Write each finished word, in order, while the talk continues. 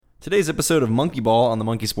Today's episode of Monkey Ball on the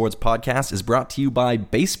Monkey Sports Podcast is brought to you by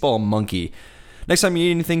Baseball Monkey. Next time you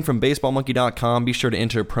need anything from baseballmonkey.com, be sure to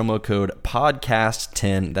enter promo code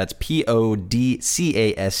PODCAST10. That's PODCAST,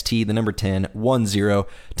 the number 10,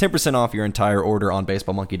 10% off your entire order on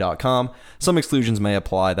baseballmonkey.com. Some exclusions may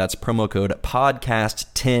apply. That's promo code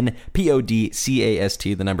PODCAST10,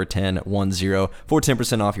 PODCAST, the number 10, for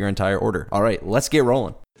 10% off your entire order. All right, let's get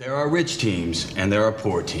rolling. There are rich teams and there are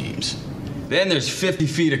poor teams. Then there's 50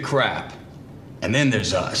 feet of crap. And then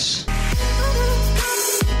there's us.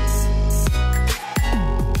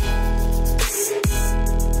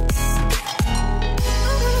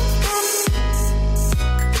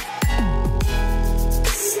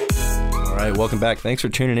 All right, welcome back. Thanks for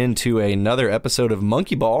tuning in to another episode of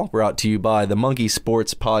Monkey Ball, brought to you by the Monkey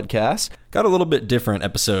Sports Podcast. Got a little bit different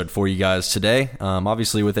episode for you guys today.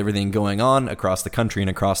 Obviously, with everything going on across the country and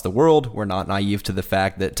across the world, we're not naive to the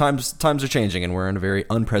fact that times are changing, and we're in a very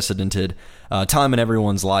unprecedented time in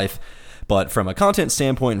everyone's life. But from a content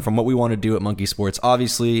standpoint and from what we want to do at Monkey Sports,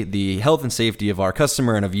 obviously, the health and safety of our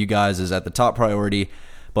customer and of you guys is at the top priority.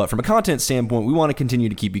 But from a content standpoint, we want to continue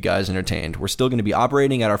to keep you guys entertained. We're still going to be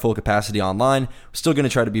operating at our full capacity online. We're still going to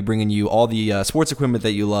try to be bringing you all the sports equipment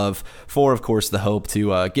that you love for, of course, the hope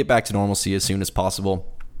to get back to normalcy as soon as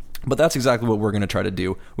possible. But that's exactly what we're going to try to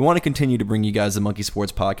do. We want to continue to bring you guys the Monkey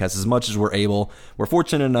Sports Podcast as much as we're able. We're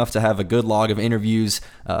fortunate enough to have a good log of interviews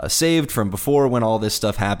saved from before when all this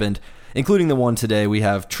stuff happened, including the one today. We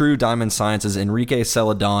have True Diamond Science's Enrique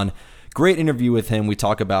Celedon. Great interview with him. We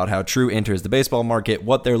talk about how True enters the baseball market,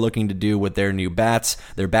 what they're looking to do with their new bats,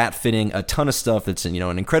 their bat fitting, a ton of stuff. It's an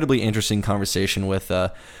incredibly interesting conversation with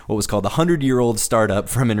what was called the 100-year-old startup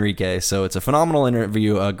from Enrique. So it's a phenomenal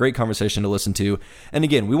interview, a great conversation to listen to. And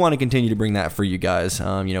again, we want to continue to bring that for you guys.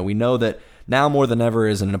 We know that now more than ever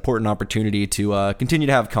is an important opportunity to continue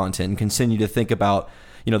to have content and continue to think about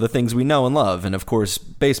the things we know and love. And of course,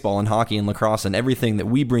 baseball and hockey and lacrosse and everything that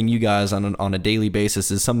we bring you guys on a daily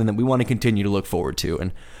basis is something that we want to continue to look forward to.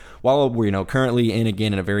 And while we're currently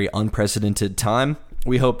in a very unprecedented time,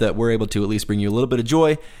 we hope that we're able to at least bring you a little bit of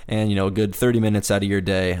joy and a good 30 minutes out of your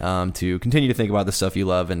day to continue to think about the stuff you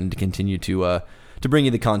love and to continue to bring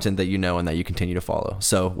you the content that you know and that you continue to follow.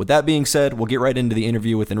 So with that being said, we'll get right into the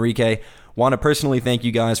interview with Enrique. Want to personally thank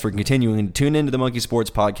you guys for continuing to tune into the Monkey Sports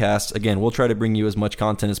Podcast. Again, we'll try to bring you as much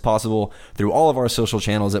content as possible through all of our social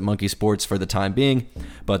channels at Monkey Sports for the time being.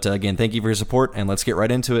 But again, thank you for your support, and let's get right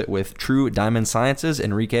into it with True Diamond Science's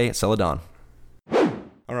Enrique Celedon.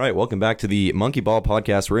 All right, welcome back to the Monkey Ball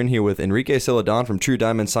Podcast. We're in here with Enrique Celedon from True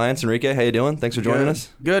Diamond Science. Enrique, how you doing? Thanks for joining us.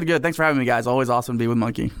 Good. Thanks for having me, guys. Always awesome to be with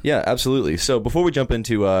Monkey. Yeah, absolutely. So before we jump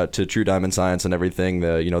into to True Diamond Science and everything,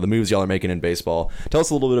 the moves y'all are making in baseball, tell us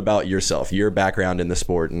a little bit about yourself, your background in the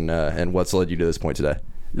sport, and what's led you to this point today.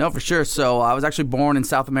 No, for sure. So I was actually born in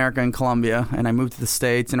South America in Colombia, and I moved to the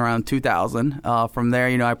States in around 2000. From there,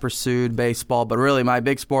 I pursued baseball, but really my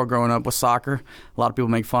big sport growing up was soccer. A lot of people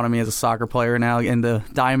make fun of me as a soccer player now in the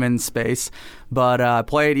diamond space. But I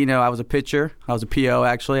played, I was a pitcher. I was a PO,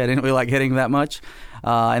 actually. I didn't really like hitting that much.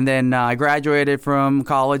 And then I graduated from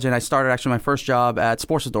college, and I started actually my first job at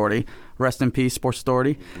Sports Authority. Rest in peace, Sports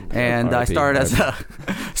Authority. And I started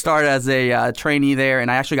as a trainee there,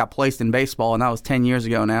 and I actually got placed in baseball, and that was 10 years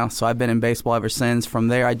ago now. So I've been in baseball ever since. From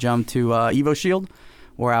there, I jumped to Evo Shield,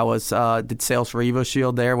 where I did sales for Evo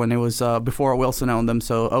Shield there when it was before Wilson owned them.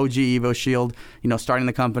 So OG Evo Shield, starting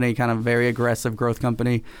the company, kind of very aggressive growth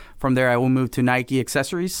company. From there, I will move to Nike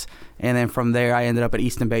Accessories, and then from there, I ended up at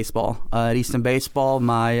Easton Baseball. At Easton Baseball,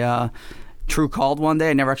 my True called one day.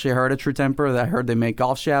 I never actually heard of True Temper. I heard they make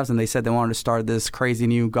golf shafts, and they said they wanted to start this crazy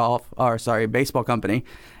new baseball company.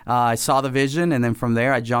 I saw the vision, and then from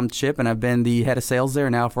there, I jumped ship, and I've been the head of sales there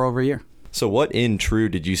now for over a year. So what in True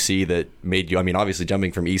did you see that made you, obviously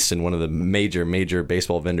jumping from Easton, one of the major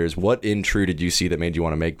baseball vendors, what in True did you see that made you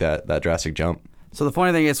want to make that drastic jump? So the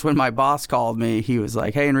funny thing is, when my boss called me, he was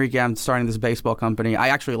like, "Hey, Enrique, I'm starting this baseball company." I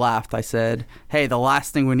actually laughed. I said, "Hey, the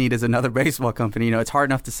last thing we need is another baseball company. It's hard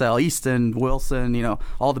enough to sell Easton, Wilson,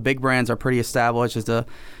 all the big brands are pretty established.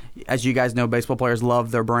 As you guys know, baseball players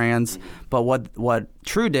love their brands. But what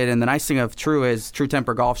True did, and the nice thing of True is True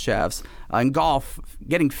Temper golf shafts. In golf,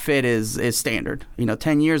 getting fit is standard.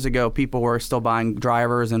 10 years ago, people were still buying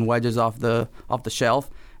drivers and wedges off the shelf.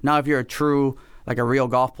 Now, if you're a true, like a real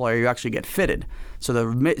golf player, you actually get fitted. So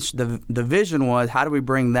the vision was, how do we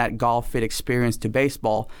bring that golf fit experience to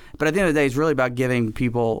baseball? But at the end of the day, it's really about giving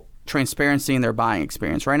people transparency in their buying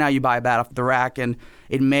experience. Right now, you buy a bat off the rack, and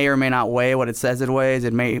it may or may not weigh what it says it weighs.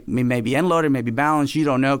 It may be end loaded, may be balanced. You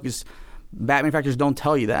don't know because bat manufacturers don't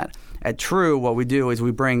tell you that. At True, what we do is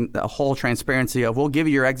we bring the whole transparency of, we'll give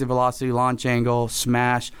you your exit velocity, launch angle,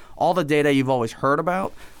 smash, all the data you've always heard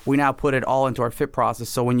about. We now put it all into our fit process.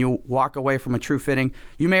 So when you walk away from a True fitting,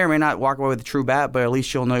 you may or may not walk away with a True bat, but at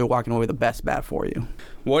least you'll know you're walking away with the best bat for you.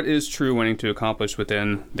 What is True wanting to accomplish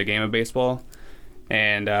within the game of baseball?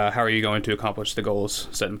 And how are you going to accomplish the goals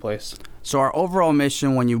set in place? So our overall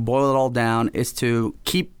mission, when you boil it all down, is to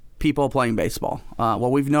keep people playing baseball.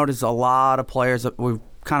 What we've noticed, a lot of players, we've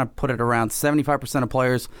kind of put it around 75% of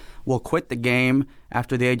players will quit the game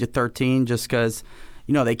after the age of 13 just because,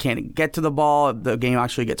 they can't get to the ball. The game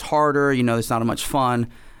actually gets harder. There's not as much fun.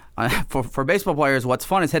 For baseball players, what's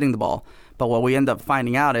fun is hitting the ball. But what we end up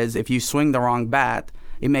finding out is if you swing the wrong bat,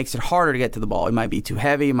 it makes it harder to get to the ball. It might be too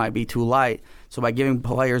heavy, it might be too light. So by giving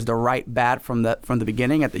players the right bat from the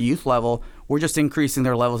beginning at the youth level, we're just increasing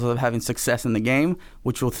their levels of having success in the game,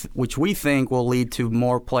 which we think will lead to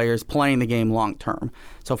more players playing the game long term.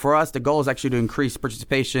 So for us, the goal is actually to increase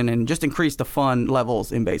participation and just increase the fun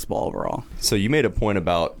levels in baseball overall. So you made a point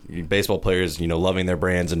about baseball players, loving their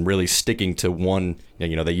brands and really sticking to one. They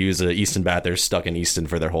use a Easton bat, they're stuck in Easton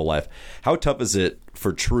for their whole life. How tough is it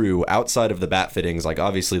for True outside of the bat fittings? Like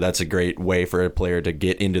obviously that's a great way for a player to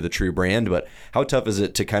get into the True brand, but how tough is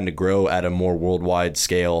it to kind of grow at a more worldwide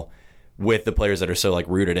scale with the players that are so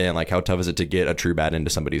rooted in? Like how tough is it to get a True bat into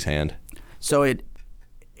somebody's hand? So it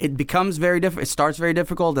becomes very difficult. It starts very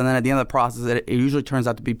difficult, and then at the end of the process, it usually turns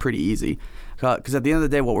out to be pretty easy. Because at the end of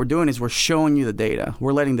the day, what we're doing is we're showing you the data.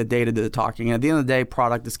 We're letting the data do the talking. And at the end of the day,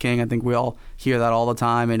 product is king. I think we all hear that all the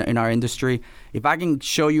time in our industry. If I can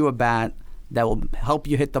show you a bat that will help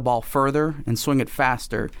you hit the ball further and swing it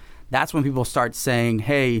faster, that's when people start saying,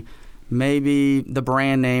 hey, maybe the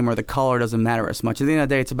brand name or the color doesn't matter as much. At the end of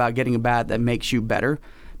the day, it's about getting a bat that makes you better.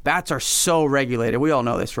 Bats are so regulated. We all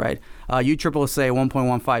know this, right? USSSA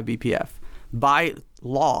 1.15 BPF. By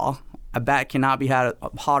law, a bat cannot be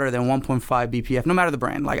hotter than 1.5 BPF, no matter the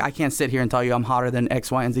brand. I can't sit here and tell you I'm hotter than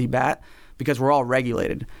X, Y, and Z bat because we're all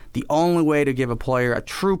regulated. The only way to give a player a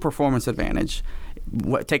true performance advantage,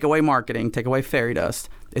 take away marketing, take away fairy dust,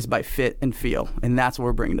 is by fit and feel, and that's what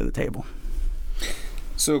we're bringing to the table.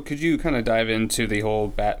 So could you kind of dive into the whole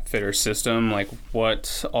bat fitter system?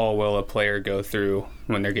 What all will a player go through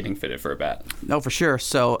when they're getting fitted for a bat? No, for sure.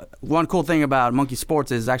 So one cool thing about Monkey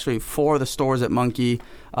Sports is actually 4 of the stores at Monkey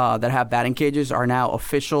that have batting cages are now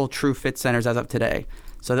official True Fit centers as of today.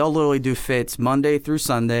 So they'll literally do fits Monday through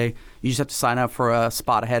Sunday. You just have to sign up for a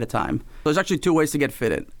spot ahead of time. There's actually 2 ways to get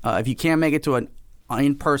fitted. If you can't make it to an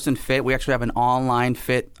in-person fit, we actually have an online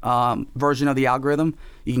fit version of the algorithm.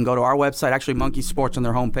 You can go to our website, actually Monkey Sports on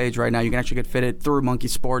their homepage right now. You can actually get fitted through Monkey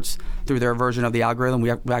Sports through their version of the algorithm.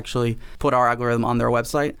 We actually put our algorithm on their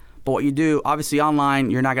website. But what you do, obviously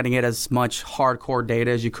online, you're not going to get as much hardcore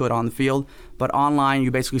data as you could on the field. But online,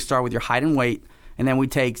 you basically start with your height and weight. And then we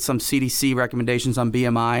take some CDC recommendations on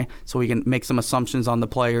BMI so we can make some assumptions on the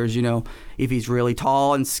players. If he's really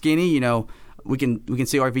tall and skinny, we can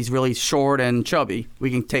see, or if he's really short and chubby,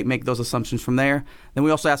 we can make those assumptions from there. Then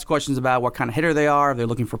we also ask questions about what kind of hitter they are, if they're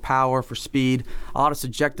looking for power, for speed, a lot of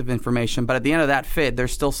subjective information. But at the end of that fit,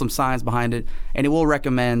 there's still some science behind it, and it will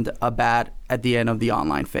recommend a bat at the end of the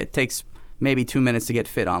online fit. It takes maybe 2 minutes to get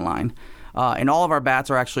fit online. And all of our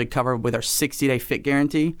bats are actually covered with our 60-day fit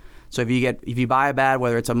guarantee. So if you buy a bat,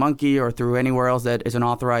 whether it's a Monkey or through anywhere else that is an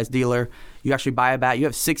authorized dealer, you actually buy a bat, you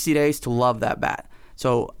have 60 days to love that bat.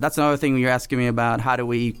 So that's another thing when you're asking me about how do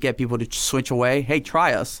we get people to switch away. Hey,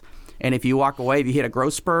 try us. And if you walk away, if you hit a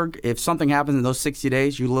growth spurt, if something happens in those 60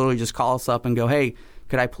 days, you literally just call us up and go, hey,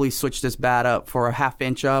 could I please switch this bat up for a half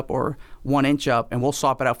inch up or 1 inch up, and we'll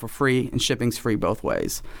swap it out for free, and shipping's free both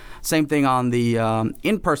ways. Same thing on the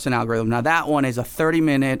in-person algorithm. Now that one is a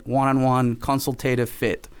 30-minute one-on-one consultative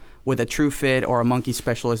fit with a True Fit or a Monkey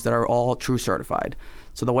specialist that are all True certified.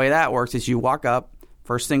 So the way that works is you walk up.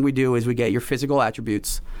 First thing we do is we get your physical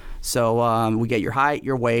attributes. So we get your height,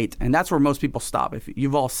 your weight, and that's where most people stop. If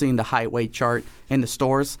you've all seen the height weight chart in the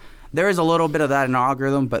stores, there is a little bit of that in our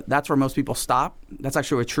algorithm, but that's where most people stop. That's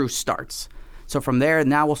actually where True starts. So from there,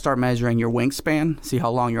 now we'll start measuring your wingspan, see how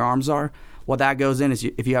long your arms are. What that goes in is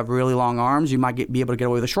if you have really long arms, you might be able to get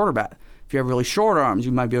away with a shorter bat. If you have really short arms,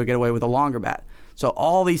 you might be able to get away with a longer bat. So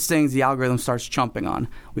all these things the algorithm starts chumping on.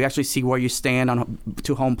 We actually see where you stand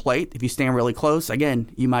to home plate. If you stand really close,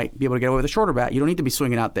 again, you might be able to get away with a shorter bat. You don't need to be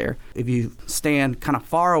swinging out there. If you stand kind of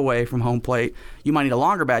far away from home plate, you might need a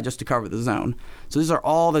longer bat just to cover the zone. So these are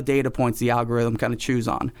all the data points the algorithm kind of chews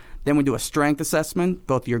on. Then we do a strength assessment,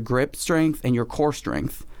 both your grip strength and your core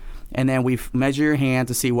strength. And then we measure your hand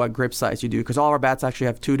to see what grip size you do, because all our bats actually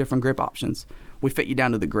have 2 different grip options. We fit you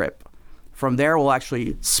down to the grip. From there, we'll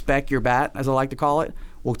actually spec your bat, as I like to call it.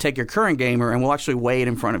 we'll take your current gamer and we'll actually weigh it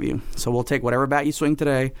in front of you. So we'll take whatever bat you swing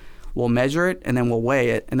today, we'll measure it, and then we'll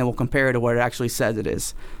weigh it, and then we'll compare it to what it actually says it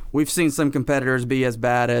is. We've seen some competitors be as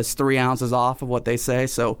bad as 3 ounces off of what they say.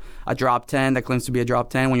 So a drop 10 that claims to be a drop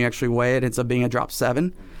 10, when you actually weigh it, ends up being a drop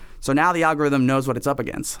 7. So now the algorithm knows what it's up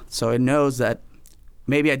against. So it knows that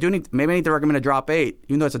maybe I need to recommend a drop 8,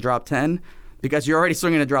 even though it's a drop 10, because you're already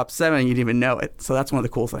swinging a drop 7 and you didn't even know it. So that's one of the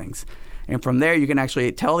cool things. And from there, you can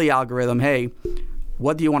actually tell the algorithm, hey,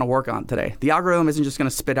 what do you want to work on today? The algorithm isn't just going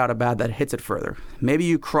to spit out a bat that hits it further. Maybe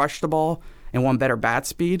you crushed the ball and want better bat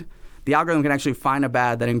speed. The algorithm can actually find a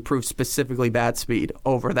bat that improves specifically bat speed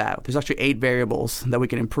over that. There's actually 8 variables that we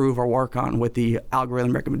can improve or work on with the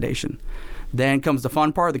algorithm recommendation. Then comes the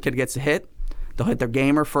fun part. The kid gets a hit. They'll hit their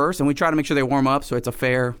gamer first, and we try to make sure they warm up so it's a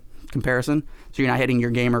fair comparison. So you're not hitting your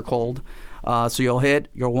gamer cold. So you'll hit,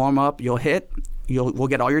 you'll warm up, you'll hit, we'll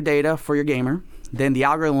get all your data for your gamer. Then the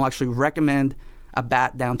algorithm will actually recommend a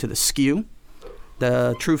bat down to the skew.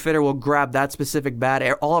 The true fitter will grab that specific bat.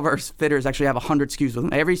 All of our fitters actually have 100 skews with them.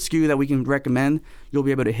 Every skew that we can recommend, you'll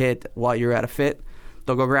be able to hit while you're at a fit.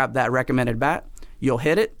 They'll go grab that recommended bat. You'll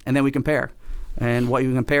hit it, and then we compare. And what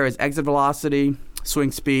you compare is exit velocity,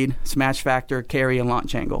 swing speed, smash factor, carry, and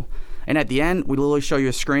launch angle. And at the end, we literally show you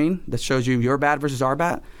a screen that shows you your bat versus our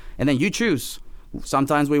bat, and then you choose.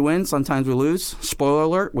 Sometimes we win, sometimes we lose. Spoiler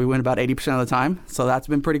alert, we win about 80% of the time, so that's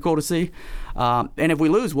been pretty cool to see. And if we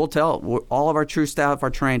lose, we'll tell all of our true staff are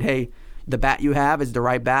trained, hey, the bat you have is the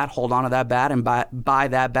right bat, hold on to that bat and buy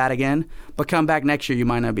that bat again, but come back next year, you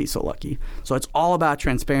might not be so lucky. So it's all about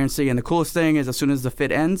transparency, and the coolest thing is as soon as the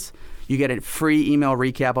fit ends, you get a free email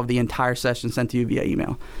recap of the entire session sent to you via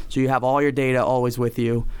email. So you have all your data always with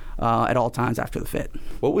you at all times after the fit.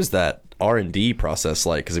 What was that R&D process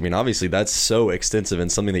like? Because, I mean, obviously that's so extensive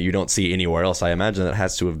and something that you don't see anywhere else. I imagine that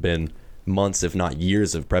has to have been months, if not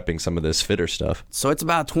years, of prepping some of this fitter stuff. So it's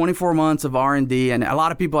about 24 months of R&D, and a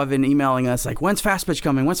lot of people have been emailing us like, when's fast pitch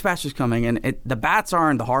coming? When's fast pitch coming? And the bats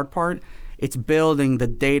aren't the hard part. It's building the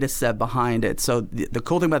data set behind it. So the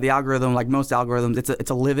cool thing about the algorithm, like most algorithms, it's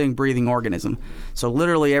a living, breathing organism. So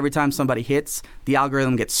literally every time somebody hits, the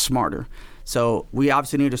algorithm gets smarter. So we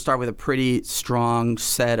obviously need to start with a pretty strong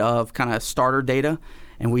set of kind of starter data.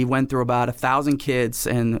 And we went through about 1,000 kids.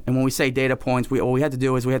 And when we say data points, what we had to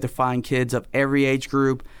do is we had to find kids of every age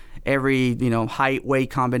group, every height, weight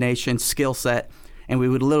combination, skill set. And we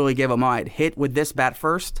would literally give them, all right, hit with this bat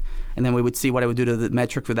first, and then we would see what it would do to the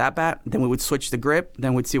metrics with that bat. Then we would switch the grip,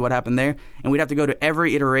 then we'd see what happened there. And we'd have to go to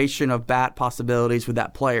every iteration of bat possibilities with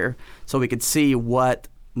that player so we could see what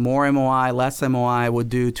more MOI, less MOI would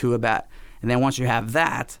do to a bat. And then once you have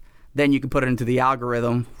that, then you can put it into the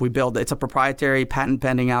algorithm. We build it. It's a proprietary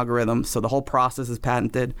patent-pending algorithm, so the whole process is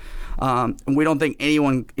patented. And we don't think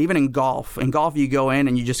anyone, even in golf you go in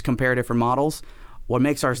and you just compare different models. What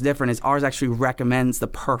makes ours different is ours actually recommends the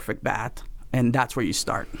perfect bat, and that's where you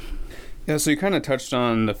start. Yeah, so you kind of touched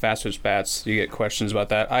on the fast pitch bats. You get questions about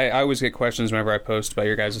that. I always get questions whenever I post about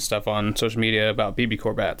your guys' stuff on social media about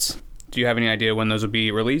BBCOR bats. Do you have any idea when those will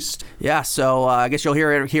be released? Yeah, so I guess you'll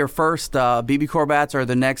hear it here first. BBCOR bats are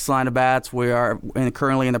the next line of bats we are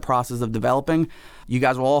currently in the process of developing. You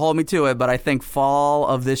guys will all hold me to it, but I think fall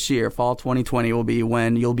of this year, fall 2020, will be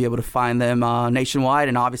when you'll be able to find them nationwide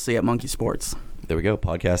and obviously at Monkey Sports. There we go,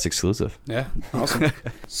 podcast exclusive. Yeah, awesome.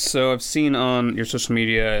 So I've seen on your social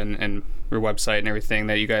media and your website and everything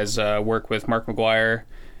that you guys work with Mark McGuire,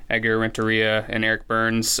 Edgar Renteria, and Eric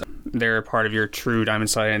Burns. They're part of your True Diamond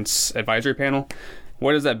Science advisory panel.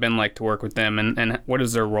 What has that been like to work with them, and what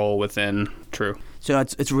is their role within True? So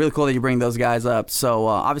it's really cool that you bring those guys up. So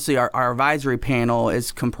obviously our advisory panel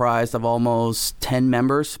is comprised of almost 10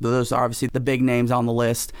 members. Those are obviously the big names on the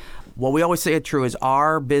list. What we always say at True is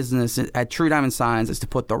our business at True Diamond Science is to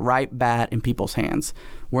put the right bat in people's hands.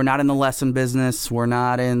 We're not in the lesson business. We're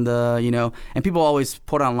not in the, and people always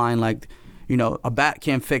put online like, a bat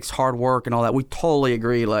can't fix hard work and all that. We totally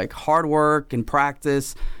agree. Like hard work and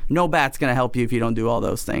practice, no bat's going to help you if you don't do all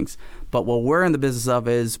those things. But what we're in the business of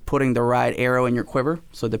is putting the right arrow in your quiver.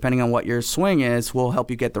 So depending on what your swing is, we'll help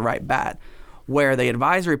you get the right bat. Where the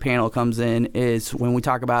advisory panel comes in is when we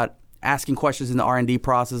talk about asking questions in the R&D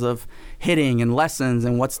process of hitting and lessons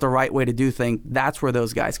and what's the right way to do things. That's where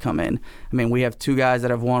those guys come in. I mean, we have 2 guys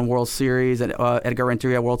that have won World Series, Edgar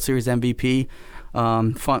Renteria, World Series MVP.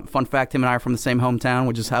 Fun fact, him and I are from the same hometown,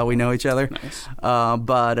 which is how we know each other. Nice.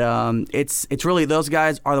 But it's really those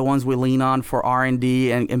guys are the ones we lean on for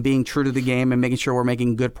R&D and being true to the game and making sure we're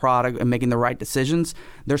making good product and making the right decisions.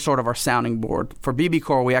 They're sort of our sounding board. For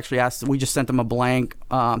BBCOR, we just sent them a blank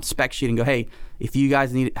spec sheet and go, hey, if you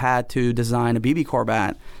guys had to design a BBCOR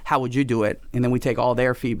bat, how would you do it? And then we take all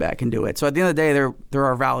their feedback and do it. So at the end of the day, they're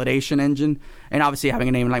our validation engine. And obviously having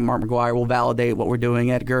a name like Mark McGwire will validate what we're doing.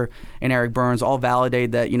 Edgar and Eric Burns all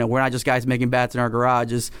validate that, we're not just guys making bats in our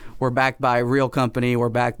garages. We're backed by a real company. We're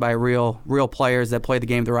backed by real players that play the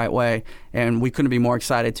game the right way. And we couldn't be more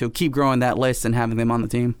excited to keep growing that list and having them on the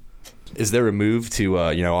team. Is there a move to,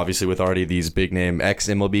 obviously with already these big name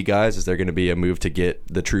ex-MLB guys, is there going to be a move to get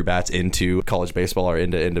the true bats into college baseball or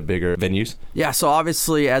into bigger venues? Yeah, so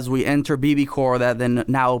obviously as we enter BBCOR, that then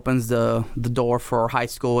now opens the door for high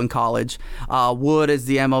school and college. Wood is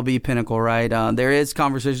the MLB pinnacle, right? There is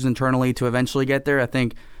conversations internally to eventually get there. I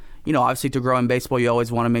think, obviously to grow in baseball, you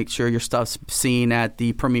always want to make sure your stuff's seen at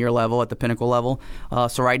the premier level, at the pinnacle level.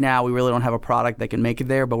 So right now, we really don't have a product that can make it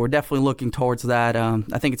there, but we're definitely looking towards that.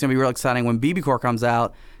 I think it's going to be real exciting when BBCOR comes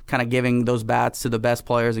out, kind of giving those bats to the best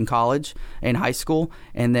players in college and high school,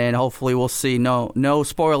 and then hopefully we'll see. No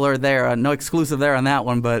spoiler there, no exclusive there on that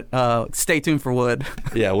one, but stay tuned for Wood.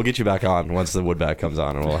 Yeah, we'll get you back on once the Wood bat comes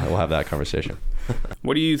on, and we'll have that conversation.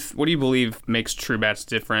 What do you believe makes true bats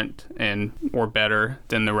different or better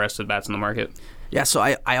than the rest of the bats in the market? Yeah, so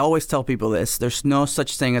I always tell people this. There's no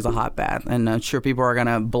such thing as a hot bat. And I'm sure people are going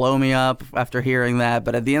to blow me up after hearing that.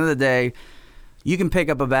 But at the end of the day, you can pick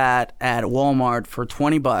up a bat at Walmart for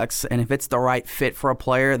 $20, and if it's the right fit for a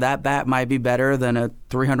player, that bat might be better than a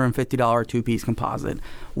 $350 two-piece composite.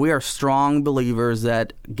 We are strong believers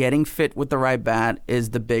that getting fit with the right bat is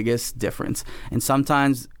the biggest difference. And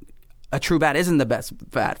sometimes a true bat isn't the best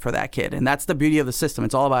bat for that kid, and that's the beauty of the system.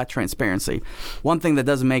 It's all about transparency. One thing that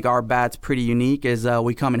does make our bats pretty unique is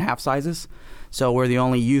we come in half sizes. So we're the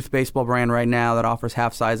only youth baseball brand right now that offers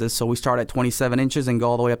half sizes. So we start at 27 inches and go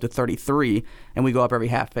all the way up to 33, and we go up every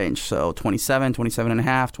half inch. So 27, 27 and a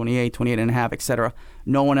half, 28, 28 and a half, etc.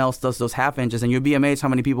 No one else does those half inches, and you'd be amazed how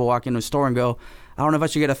many people walk into a store and go, I don't know if I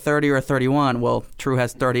should get a 30 or a 31. Well, True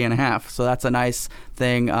has 30 and a half, so that's a nice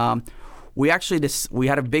thing. We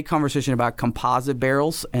had a big conversation about composite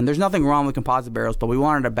barrels, and there's nothing wrong with composite barrels, but we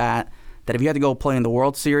wanted a bat that if you had to go play in the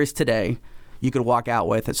World Series today, you could walk out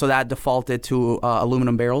with it. So that defaulted to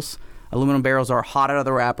aluminum barrels. Aluminum barrels are hot out of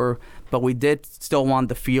the wrapper, but we did still want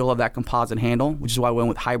the feel of that composite handle, which is why we went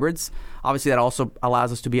with hybrids. Obviously, that also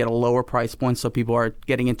allows us to be at a lower price point, so people are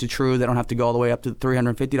getting into True. They don't have to go all the way up to the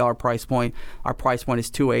 $350 price point. Our price point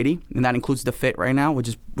is $280, and that includes the fit right now, which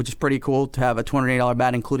is pretty cool to have a $280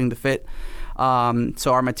 bat including the fit.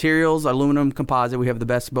 So our materials, aluminum composite, we have the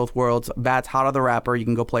best of both worlds. Bats hot out of the wrapper, you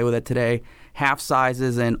can go play with it today. Half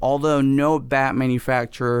sizes, and although no bat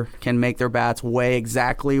manufacturer can make their bats weigh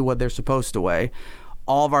exactly what they're supposed to weigh,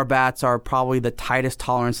 all of our bats are probably the tightest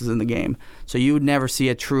tolerances in the game. So you would never see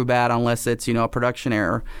a True bat unless it's a production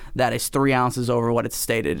error that is 3 ounces over what it's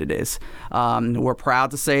stated it is. We're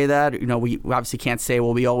proud to say that. We obviously can't say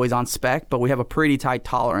we'll be always on spec, but we have a pretty tight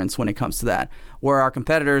tolerance when it comes to that. Where our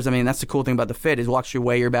competitors, that's the cool thing about the fit, is we'll actually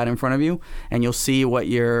weigh your bat in front of you, and you'll see what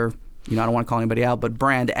your I don't want to call anybody out, but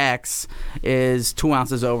brand X is 2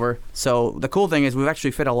 ounces over. So the cool thing is we've actually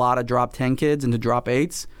fit a lot of drop 10 kids into drop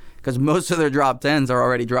 8s, because most of their drop 10s are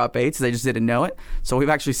already drop 8s. They just didn't know it. So we've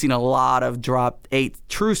actually seen a lot of drop 8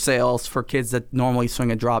 True sales for kids that normally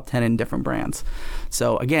swing a drop 10 in different brands.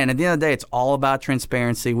 So again, at the end of the day, it's all about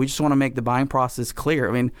transparency. We just want to make the buying process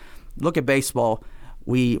clear. Look at baseball.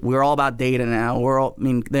 We're all about data now.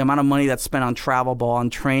 The amount of money that's spent on travel ball, on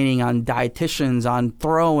training, on dietitians, on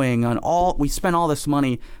throwing, we spend all this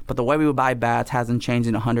money, but the way we would buy bats hasn't changed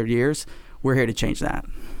in 100 years. We're here to change that.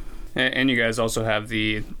 And you guys also have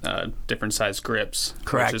the different size grips,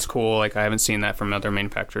 correct, which is cool. I haven't seen that from other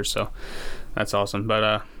manufacturers, so that's awesome.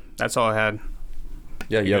 But that's all I had.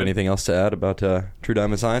 Yeah, you have anything else to add about True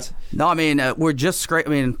Diamond Science? No, we're just great.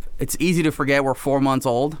 It's easy to forget we're 4 months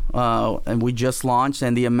old, and we just launched,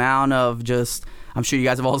 and the amount of I'm sure you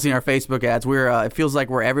guys have all seen our Facebook ads. It feels like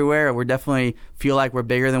we're everywhere. We definitely feel like we're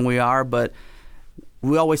bigger than we are, but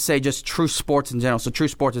we always say just True Sports in general. So True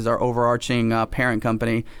Sports is our overarching parent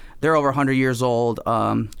company. They're over 100 years old.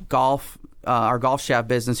 Golf. Our golf shaft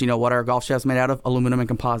business, what are our golf shafts made out of? Aluminum and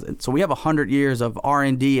composite. So we have 100 years of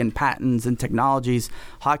R&D and patents and technologies,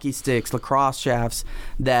 hockey sticks, lacrosse shafts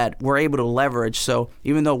that we're able to leverage. So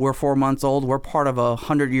even though we're 4 months old, we're part of a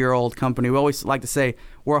 100-year-old company. We always like to say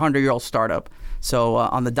we're a 100-year-old startup. So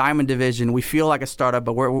on the diamond division, we feel like a startup,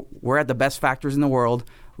 but we're at the best factories in the world.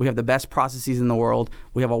 We have the best processes in the world.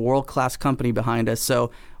 We have a world-class company behind us. So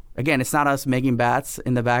again, it's not us making bats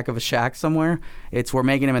in the back of a shack somewhere. We're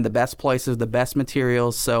making them in the best places, the best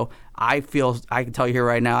materials. So I can tell you here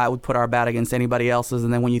right now, I would put our bat against anybody else's.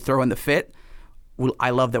 And then when you throw in the fit, I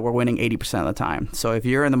love that we're winning 80% of the time. So if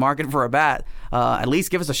you're in the market for a bat, at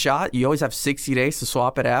least give us a shot. You always have 60 days to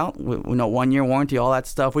swap it out. We know 1-year warranty, all that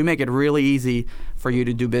stuff. We make it really easy for you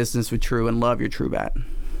to do business with True and love your True bat.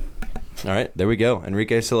 All right, there we go.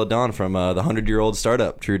 Enrique Celedon from the 100-year-old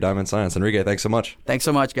startup, True Diamond Science. Enrique, thanks so much. Thanks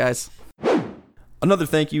so much, guys. Another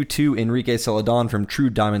thank you to Enrique Celedon from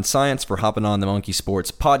True Diamond Science for hopping on the Monkey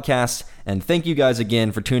Sports podcast. And thank you guys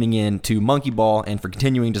again for tuning in to Monkey Ball and for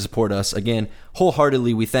continuing to support us. Again,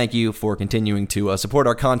 wholeheartedly, we thank you for continuing to support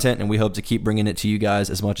our content, and we hope to keep bringing it to you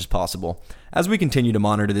guys as much as possible. As we continue to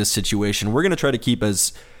monitor this situation, we're going to try to keep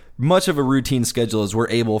as much of a routine schedule as we're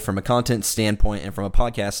able from a content standpoint and from a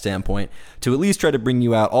podcast standpoint to at least try to bring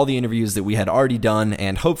you out all the interviews that we had already done,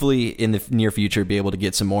 and hopefully in the near future be able to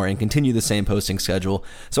get some more and continue the same posting schedule.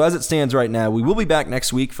 So as it stands right now, we will be back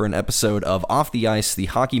next week for an episode of Off the Ice, the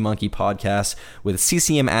Hockey Monkey podcast with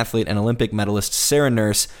CCM athlete and Olympic medalist Sarah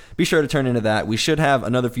Nurse. Be sure to turn into that. We should have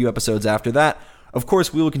another few episodes after that. Of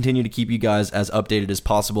course, we will continue to keep you guys as updated as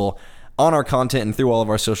possible on our content and through all of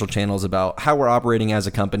our social channels about how we're operating as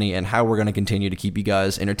a company and how we're going to continue to keep you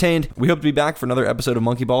guys entertained. We hope to be back for another episode of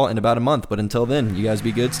Monkey Ball in about a month, but until then, you guys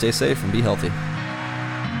be good, stay safe, and be healthy.